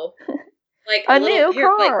don't know, like a new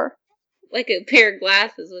car, like a pair of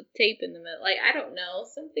glasses with tape in the middle. Like I don't know,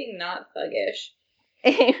 something not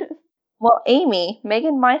thuggish. Well, Amy,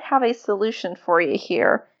 Megan might have a solution for you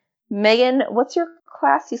here. Megan, what's your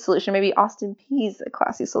classy solution? Maybe Austin Peay's a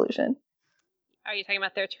classy solution. Are you talking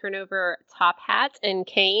about their turnover top hat and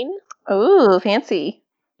cane? Ooh, fancy.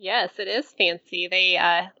 Yes, it is fancy. They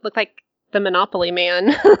look like the Monopoly man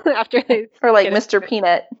after they... Or like Mr.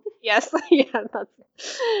 Peanut. Yes, yeah,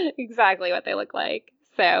 that's exactly what they look like.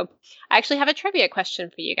 So, I actually have a trivia question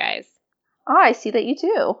for you guys. I see that you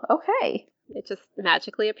do. Okay. It just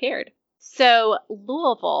magically appeared. So,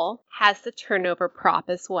 Louisville has the turnover prop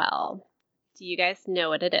as well. Do you guys know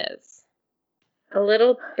what it is? A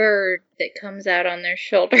little bird that comes out on their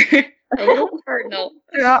shoulder. A little cardinal.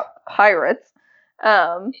 They're not pirates.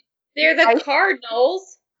 They're the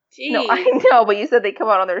Cardinals. Jeez. No, I know, but you said they come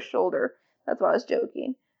out on their shoulder. That's why I was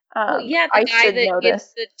joking. Yeah, the guy that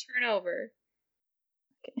gets the turnover.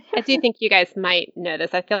 I do think you guys might know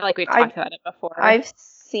this. I feel like we've talked about it before. I've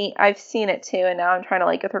seen it too, and now I'm trying to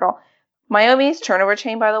like go through it all. Miami's turnover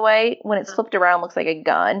chain, by the way, when it's flipped around, looks like a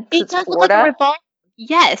gun. It does look like a revolver.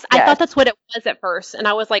 Yes, I thought that's what it was at first, and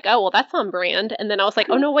I was like, oh, well, that's on brand. And then I was like,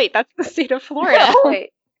 oh, no, wait, that's the state of Florida.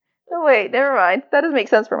 No, wait, never mind. That doesn't make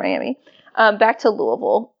sense for Miami. Back to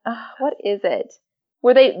Louisville. What is it?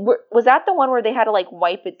 Was that the one where they had to like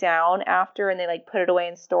wipe it down after and they like put it away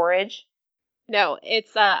in storage? No,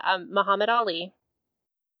 it's Muhammad Ali.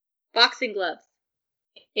 Boxing gloves.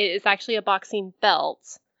 It is actually a boxing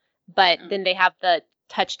belt, but then they have the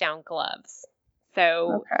touchdown gloves.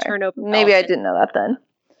 So turnover. Maybe I didn't know that then.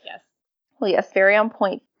 Yes. Well, yes, very on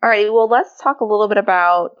point. All right, well, let's talk a little bit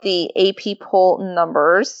about the AP poll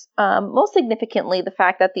numbers. Most significantly, the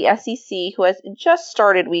fact that the SEC, who has just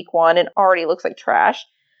started week 1 and already looks like trash,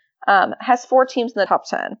 has 4 teams in the top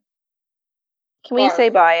 10. Can we say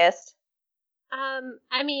biased?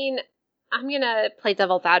 I mean, I'm going to play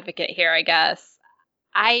devil's advocate here, I guess.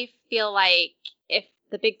 I feel like if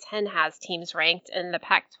the Big Ten has teams ranked and the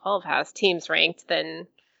Pac-12 has teams ranked, then,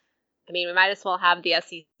 I mean, we might as well have the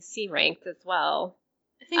SEC ranked as well.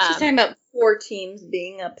 I think she's talking about 4 teams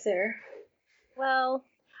being up there. Well,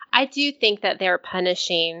 I do think that they're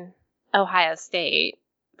punishing Ohio State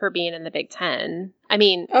for being in the Big Ten. I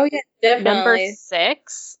mean, oh yeah, definitely. Number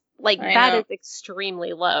 6, that is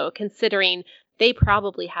extremely low, considering they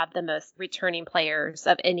probably have the most returning players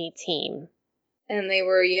of any team. And they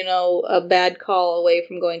were, a bad call away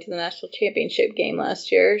from going to the national championship game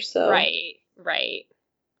last year. So Right.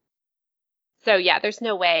 So, yeah, there's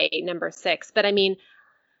no way number 6. But, I mean,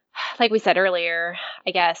 like we said earlier,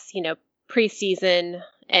 I guess, preseason,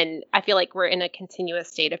 and I feel like we're in a continuous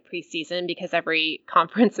state of preseason because every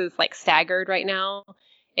conference is, staggered right now.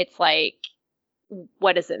 It's like,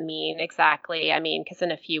 what does it mean exactly? I mean, because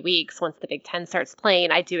in a few weeks, once the Big Ten starts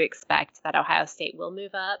playing, I do expect that Ohio State will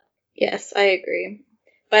move up. Yes, I agree.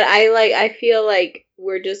 But I feel like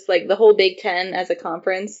we're just the whole Big Ten as a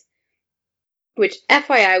conference, which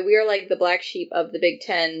FYI, we are the black sheep of the Big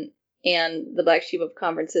Ten and the black sheep of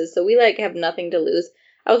conferences. So we have nothing to lose.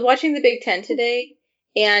 I was watching the Big Ten today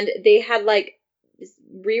and they had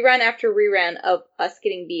rerun after rerun of us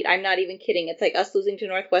getting beat. I'm not even kidding. It's us losing to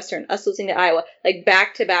Northwestern, us losing to Iowa,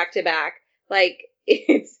 back to back to back.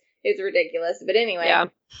 It's ridiculous. But anyway, yeah.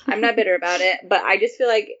 I'm not bitter about it. But I just feel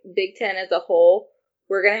like Big Ten as a whole,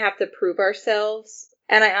 we're going to have to prove ourselves.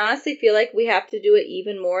 And I honestly feel like we have to do it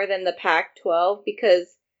even more than the Pac-12 because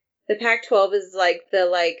the Pac-12 is like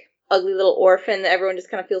the ugly little orphan that everyone just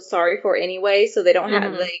kind of feels sorry for anyway, so they don't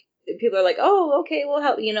have people are like, oh, okay, we'll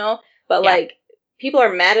help, but people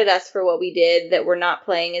are mad at us for what we did, that we're not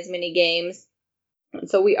playing as many games, and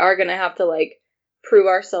so we are gonna have to prove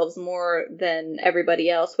ourselves more than everybody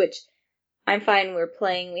else, which I'm fine. We're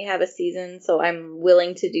playing, we have a season, so I'm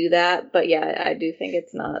willing to do that, but yeah, I do think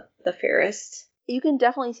it's not the fairest. You can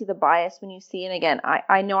definitely see the bias when you see, and again,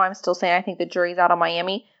 I know I'm still saying I think the jury's out on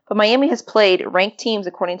Miami, but Miami has played ranked teams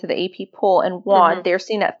according to the AP poll and won. Mm-hmm. They're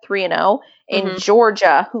sitting at 3-0, and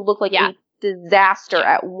Georgia, who looked like a disaster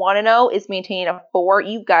at 1-0, is maintaining a 4.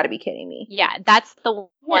 You've got to be kidding me. Yeah, that's the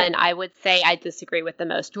one I would say I disagree with the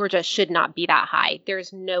most. Georgia should not be that high.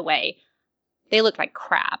 There's no way. They look like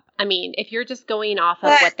crap. I mean, if you're just going off of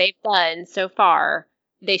what they've done so far,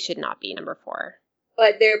 they should not be number 4.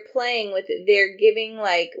 But they're playing with it. They're giving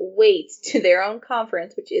weight to their own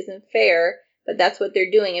conference, which isn't fair, but that's what they're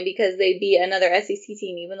doing. And because they beat another SEC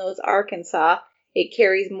team, even though it's Arkansas, it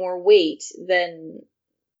carries more weight than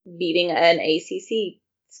beating an ACC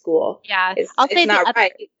school. Yeah, I'll say not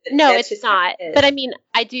right. No, it's not. But I mean,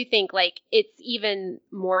 I do think it's even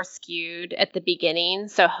more skewed at the beginning.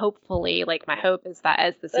 So hopefully, my hope is that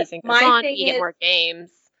as the season goes on, you get more games.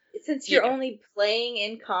 Since you're only playing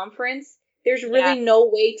in conference, there's really no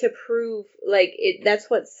way to prove it. That's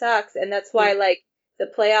what sucks, and that's why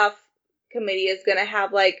the playoff committee is gonna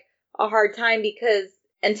have a hard time, because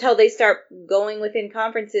until they start going within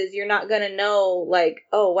conferences, you're not gonna know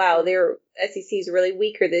oh wow, their SEC is really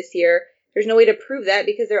weaker this year. There's no way to prove that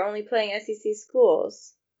because they're only playing SEC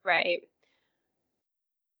schools. Right.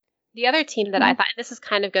 The other team that I thought, this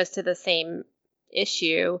kind of goes to the same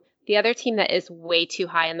issue. The other team that is way too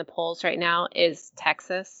high in the polls right now is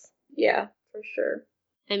Texas. Yeah, for sure.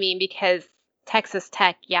 I mean, because Texas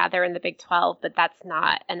Tech, they're in the Big 12, but that's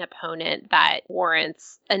not an opponent that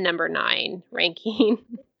warrants a number 9 ranking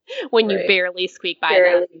when you barely squeak by them.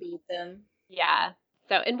 Barely beat them. Yeah.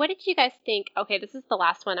 So, and what did you guys think? Okay, this is the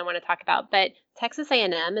last one I want to talk about, but Texas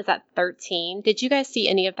A&M is at 13. Did you guys see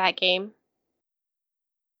any of that game?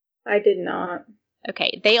 I did not.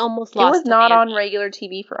 Okay, they almost lost. It was not on regular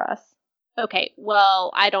TV for us. Okay,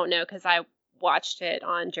 well, I don't know because I watched it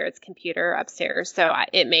on Jared's computer upstairs, so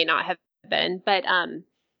it may not have been, but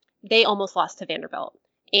they almost lost to Vanderbilt.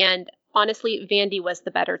 And honestly, Vandy was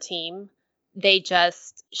the better team. They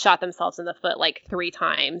just shot themselves in the foot 3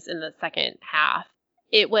 times in the second half.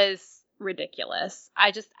 It was ridiculous.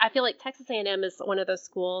 I feel like Texas A&M is one of those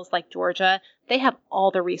schools like Georgia. They have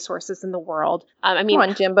all the resources in the world. I mean, come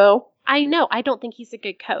on, Jimbo. I know. I don't think he's a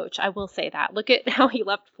good coach. I will say that. Look at how he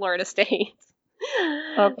left Florida State.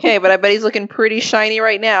 Okay, but I bet he's looking pretty shiny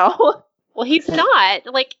right now. Well, he's not.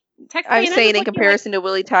 Texas I'm saying in comparison to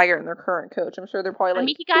Willie Taggart and their current coach. I'm sure they're probably I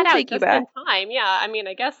mean, he got out just in time. Yeah, I mean,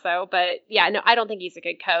 I guess so. But yeah, no, I don't think he's a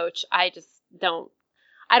good coach. I just don't.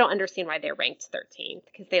 I don't understand why they're ranked 13th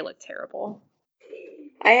because they look terrible.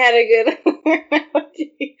 I had a good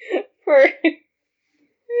analogy for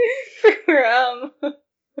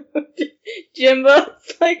Jimbo.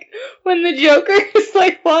 It's when the Joker is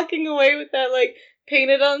walking away with that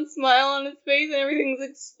painted on smile on his face and everything's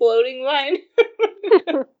exploding behind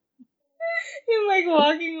him. Him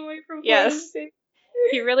walking away from yes,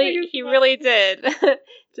 he really did.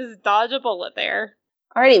 Just dodge a bullet there.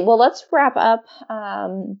 Alrighty, well, let's wrap up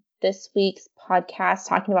this week's podcast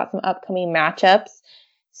talking about some upcoming matchups.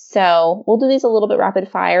 So we'll do these a little bit rapid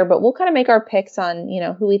fire, but we'll kind of make our picks on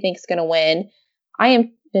who we think is going to win. I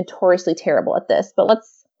am notoriously terrible at this, but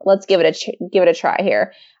let's give it a try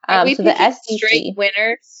here. Are we so the SEC straight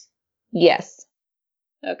winners? Yes.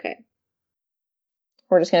 Okay.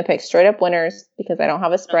 We're just going to pick straight up winners because I don't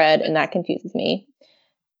have a spread and that confuses me.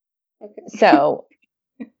 Okay. So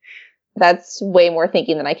that's way more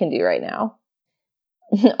thinking than I can do right now.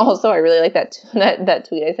 Also, I really like that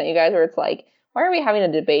tweet I sent you guys where it's why are we having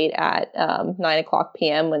a debate at 9:00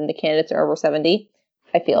 p.m. when the candidates are over 70?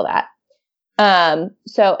 I feel that.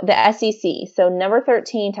 So the SEC. So number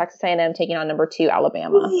 13, Texas A&M taking on number 2,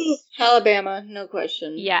 Alabama. Alabama, no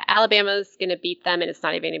question. Yeah, Alabama's going to beat them, and it's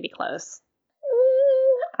not even going to be close.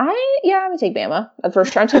 I'm going to take Bama. I'm for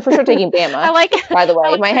sure taking Bama. I like it. By the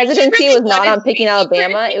way, my hesitancy was not on picking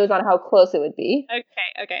Alabama. It was on how close it would be.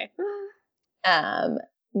 Okay.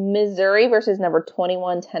 Missouri versus number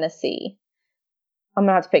 21, Tennessee. I'm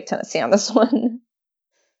going to have to pick Tennessee on this one.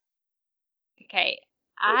 Okay.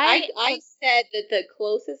 I said that the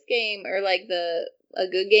closest game or a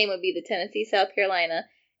good game would be the Tennessee South Carolina,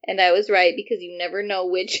 and I was right because you never know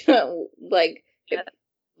which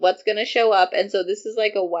what's gonna show up, and so this is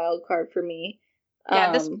a wild card for me.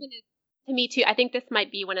 Yeah, this one is to me too. I think this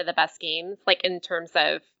might be one of the best games, in terms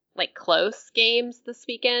of like close games this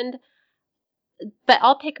weekend. But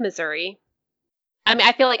I'll pick Missouri. I mean,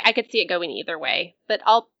 I feel like I could see it going either way, but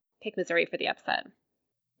I'll pick Missouri for the upset.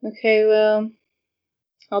 Okay, well,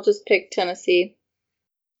 I'll just pick Tennessee.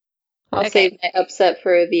 I'll save my upset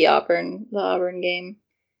for the Auburn game.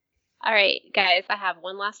 All right, guys, I have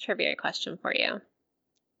one last trivia question for you.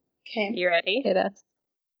 Okay. You ready? Hit us.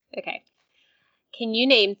 Okay. Can you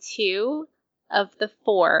name 2 of the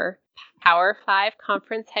 4 Power 5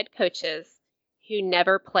 conference head coaches who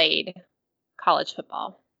never played college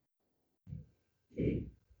football?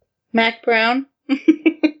 Mac Brown.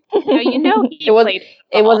 No, you know he played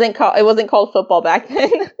football. It wasn't called football back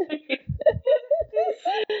then.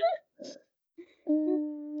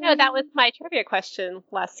 No, that was my trivia question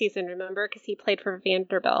last season, remember? Because he played for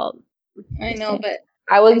Vanderbilt. I know, but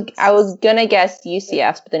I was gonna guess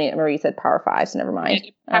UCF, but then remember you said Power 5, so never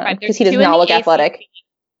mind. Because he does not look athletic.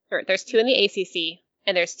 Sure, there's 2 in the ACC,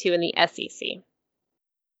 and there's 2 in the SEC.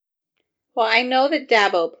 Well, I know that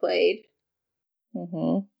Dabo played.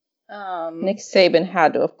 Mm-hmm. Nick Saban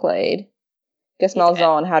had to have played. Gus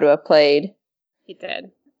Malzahn had to have played. He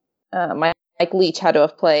did. Mike Leach had to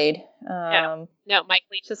have played. No, Mike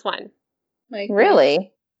Leach is one.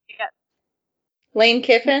 Really? Yeah. Lane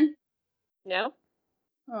Kiffin? No.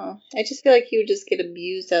 Oh, I just feel like he would just get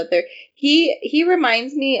abused out there. He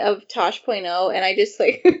reminds me of Tosh.0, and I just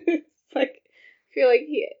like feel like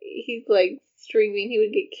he's like streaming. He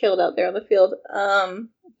would get killed out there on the field.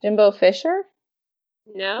 Jimbo Fisher?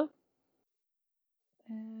 No.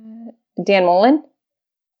 Dan Mullen?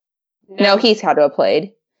 No, he's had to have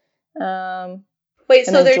played. Wait,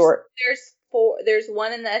 so there's 4. There's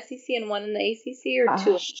one in the SEC and one in the ACC, or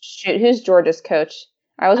 2? Shoot, who's Georgia's coach?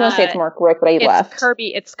 I was going to say it's Mark Richt, but he left.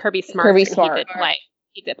 It's Kirby Smart. Kirby Smart.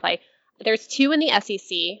 He did play. There's 2 in the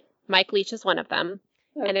SEC. Mike Leach is one of them.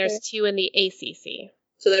 Okay. And there's 2 in the ACC.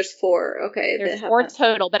 So there's 4. Okay. There's 4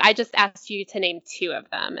 total, but I just asked you to name 2 of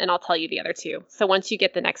them, and I'll tell you the other 2. So once you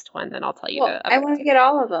get the next one, then I'll tell you the other. I want to get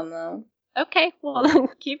all of them, though. Okay. Well, then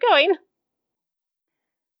keep going.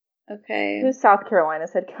 Okay. Who's South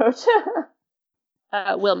Carolina's head coach?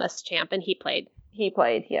 Will Muschamp, and he played. He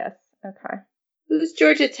played, yes. Okay. Who's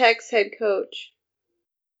Georgia Tech's head coach?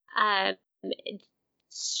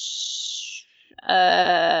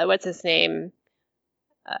 What's his name?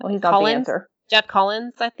 Well, he's not the answer. Jeff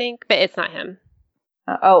Collins, I think, but it's not him.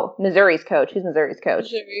 Missouri's coach. Who's Missouri's coach?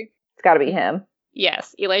 Missouri. It's got to be him.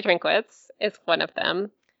 Yes, Eli Drinkwitz is one of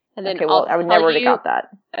them. And then I would never have got that.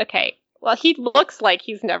 Okay. Well, he looks like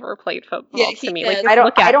he's never played football to me. Like, I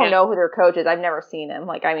don't know who their coach is. I've never seen him.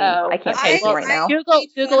 I can't face him right now.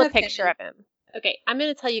 Google a picture of him. Okay, I'm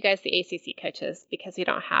going to tell you guys the ACC coaches because we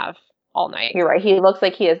don't have all night. You're right. He looks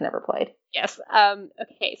like he has never played. Yes.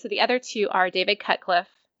 Okay, so the other 2 are David Cutcliffe,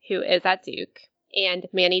 who is at Duke, and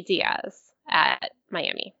Manny Diaz at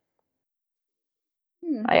Miami.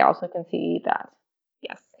 I also can see that.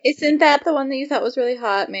 Yes. Isn't that the one that you thought was really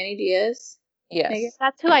hot, Manny Diaz? Yes.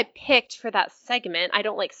 That's who I picked for that segment. I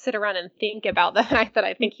don't sit around and think about the fact that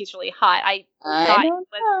I think he's really hot. I don't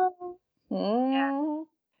know. Yeah.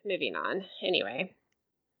 Moving on. Anyway.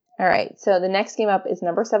 All right. So the next game up is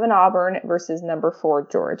number 7 Auburn versus number 4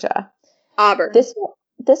 Georgia. Auburn. This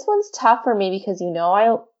one's tough for me because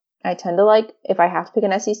I tend to like, if I have to pick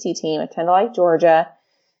an SEC team, I tend to like Georgia.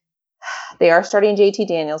 They are starting JT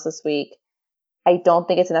Daniels this week. I don't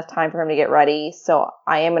think it's enough time for him to get ready, so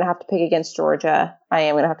I am going to have to pick against Georgia. I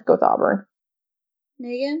am going to have to go with Auburn.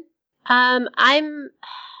 Megan?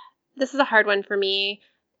 This is a hard one for me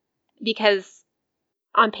because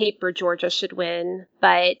on paper Georgia should win,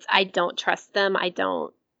 but I don't trust them. I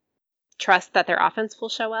don't trust that their offense will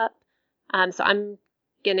show up. So I'm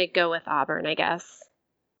going to go with Auburn, I guess.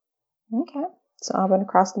 Okay. So Auburn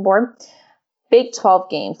across the board. Big 12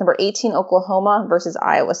 games. Number 18, Oklahoma versus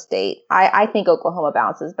Iowa State. I think Oklahoma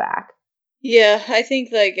bounces back. Yeah, I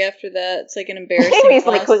think after that, it's an embarrassing Amy's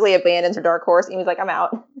quickly abandons her dark horse. Amy's I'm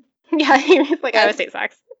out. Yeah, Amy's Iowa State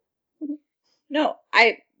sucks. No,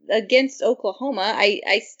 against Oklahoma,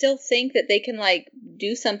 I still think that they can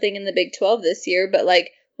do something in the Big 12 this year, but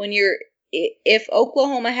if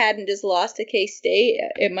Oklahoma hadn't just lost to K-State,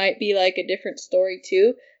 it might be a different story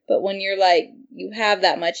too. But when you're you have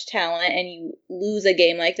that much talent and you lose a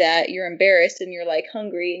game like that, you're embarrassed and you're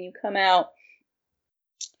hungry and you come out.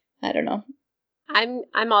 I don't know.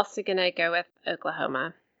 I'm also gonna go with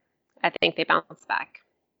Oklahoma. I think they bounce back.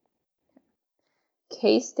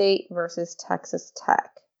 K-State versus Texas Tech.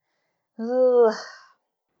 Ugh.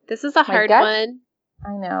 This is a hard one.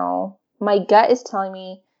 I know. My gut is telling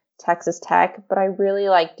me Texas Tech, but I really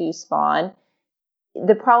like Deuce Vaughn.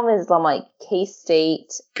 The problem is, I'm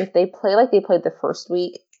K-State, if they play like they played the first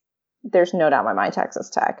week, there's no doubt in my mind Texas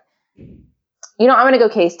Tech. I'm going to go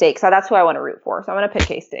K-State because that's who I want to root for. So I'm going to pick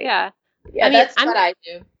K-State. Yeah. Yeah, that's what I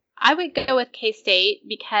do. I would go with K-State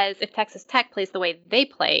because if Texas Tech plays the way they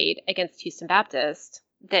played against Houston Baptist,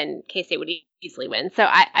 then K-State would easily win. So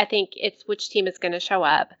I think it's which team is going to show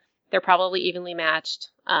up. They're probably evenly matched.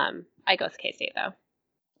 I go with K-State, though.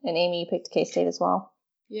 And Amy, you picked K-State as well?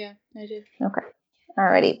 Yeah, I did. Okay.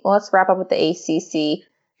 Alrighty. Well, let's wrap up with the ACC.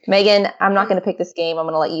 Megan, I'm not going to pick this game. I'm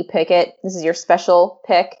going to let you pick it. This is your special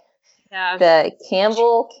pick. Yeah. The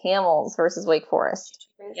Campbell Camels versus Wake Forest.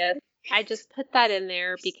 Yes. I just put that in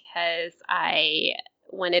there because I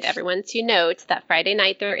wanted everyone to note that Friday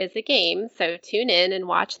night there is a game, so tune in and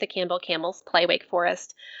watch the Campbell Camels play Wake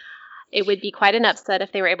Forest. It would be quite an upset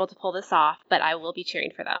if they were able to pull this off, but I will be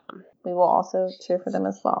cheering for them. We will also cheer for them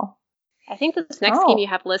as well. I think this next game you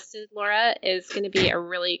have listed, Laura, is going to be a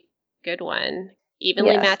really good one.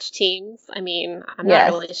 Evenly matched teams. I mean, I'm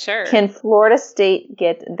not really sure. Can Florida State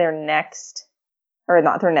get their next, or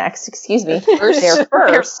not their next, excuse me, their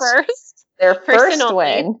first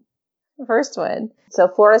win. First win. So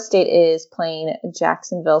Florida State is playing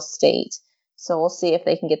Jacksonville State. So we'll see if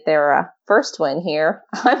they can get their first win here.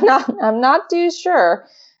 I'm not too sure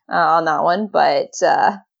on that one, but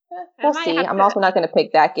we'll see. I'm also not going to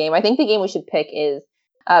pick that game. I think the game we should pick is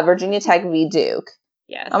Virginia Tech v. Duke.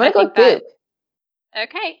 Yes, I'm going to go Duke.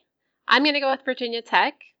 Okay. I'm going to go with Virginia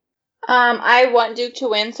Tech. I want Duke to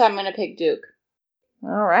win, so I'm going to pick Duke.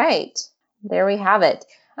 All right. There we have it.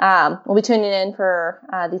 We'll be tuning in for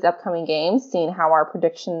these upcoming games, seeing how our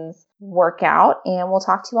predictions work out, and we'll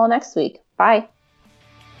talk to you all next week. Bye.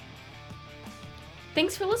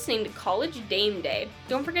 Thanks for listening to College Dame Day.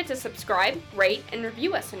 Don't forget to subscribe, rate, and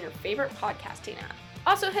review us on your favorite podcasting app.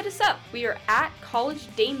 Also, hit us up. We are at College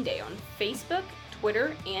Dame Day on Facebook,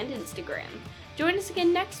 Twitter, and Instagram. Join us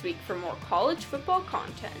again next week for more college football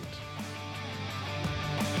content.